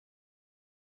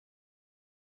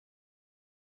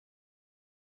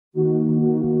Hey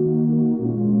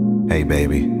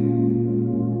baby,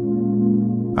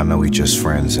 I know we just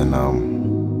friends and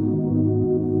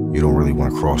you don't really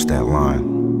want to cross that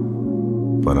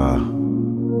line, but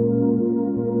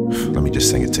let me just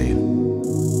sing it to you.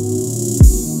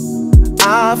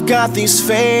 I've got these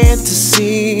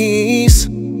fantasies,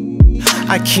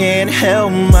 I can't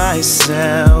help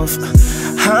myself.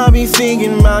 I'll be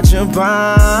thinking about your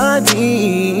body,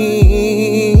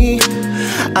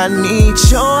 I need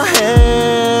your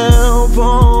help.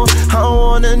 Oh, I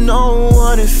wanna know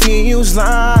what it feels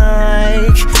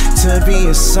like to be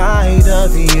inside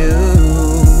of you.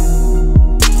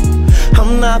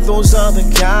 I'm not those other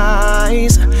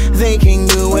guys, they can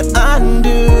do what I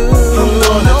do. I'm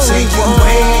gonna take you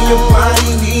where your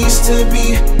body needs to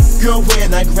be. Girl,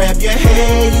 when I grab your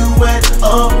hair, you wet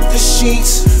up the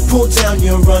sheets. Pull down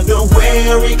your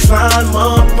underwear and climb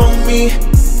up on me.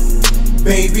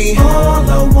 Baby, all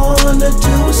I wanna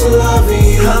do is love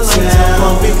you. I like to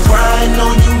bump and grind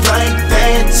on you like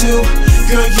that too.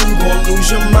 Girl, you gon' lose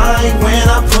your mind when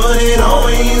I put it on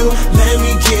you. Let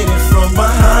me get it from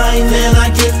behind, then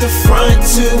I get the front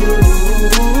too.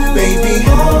 Baby,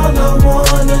 all I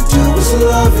wanna do is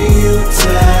love you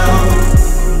down.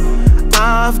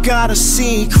 I've got a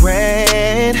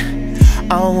secret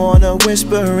I wanna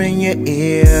whisper in your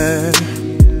ear.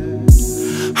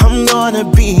 I'm gonna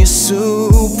be a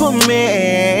Superman.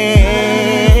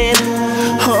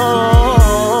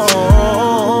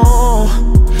 Oh,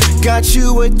 got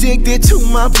you addicted to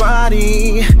my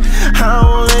body, I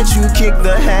won't let you kick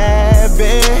the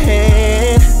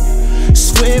habit.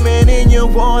 Swimming in your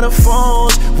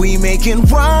waterfalls, we making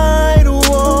white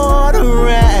water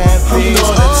rapids. I'm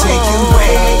gonna take you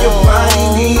where your body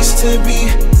needs to be.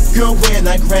 Girl, when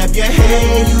I grab your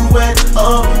hair, you wet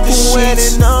up the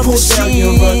sheets. Pull down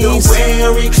your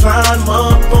underwear and climb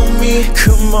up on me.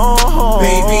 Come on,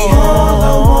 baby, all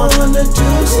I wanna do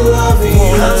is love you.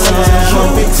 I like to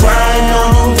jump and grind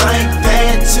on you like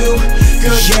that too.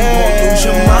 Girl, you gon' lose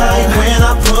your mind when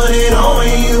I put it on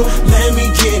you. Let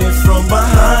me get it from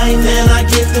behind, then I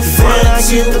get the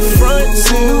front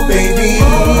too. Baby,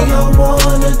 all I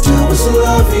wanna do is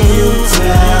love you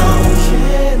down.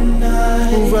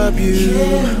 Rub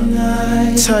you,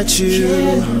 touch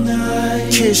you,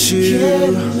 kiss you,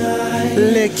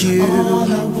 lick you.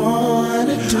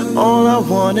 All I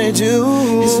wanna do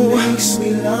is make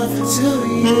sweet love to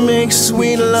you. Make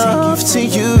sweet love to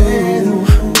you.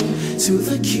 To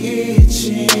the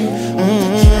kitchen, on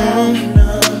the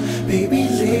counter, baby,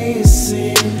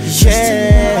 listen.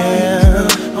 Yeah,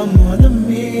 I'm on a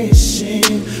mission.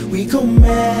 We gon'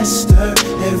 master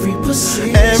every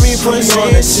position. I'm gonna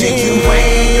take you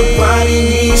where your body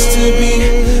needs to be.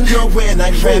 Girl, when I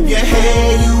grab your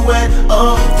hair, you wet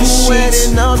up the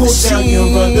sheets. Pull down your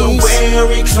underwear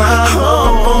and climb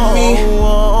up on me.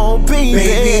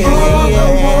 Baby, all I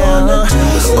wanna do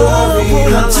is love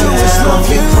you. I just love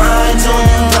you, grind on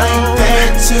you like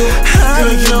that too.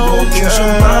 Girl, you gon' lose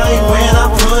your mind when I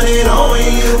put it on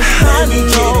you. Let me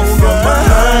get it from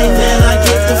behind, then I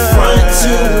get the front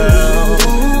too.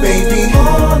 Baby,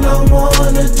 all I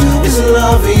wanna do is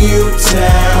love you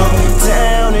down.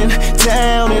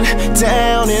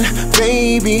 Downing,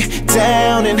 baby,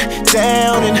 downing,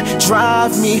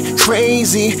 drive me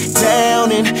crazy.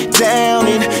 Downing,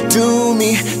 do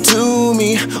me,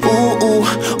 ooh, ooh,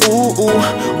 ooh, ooh,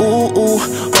 ooh, ooh,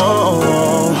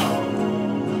 oh.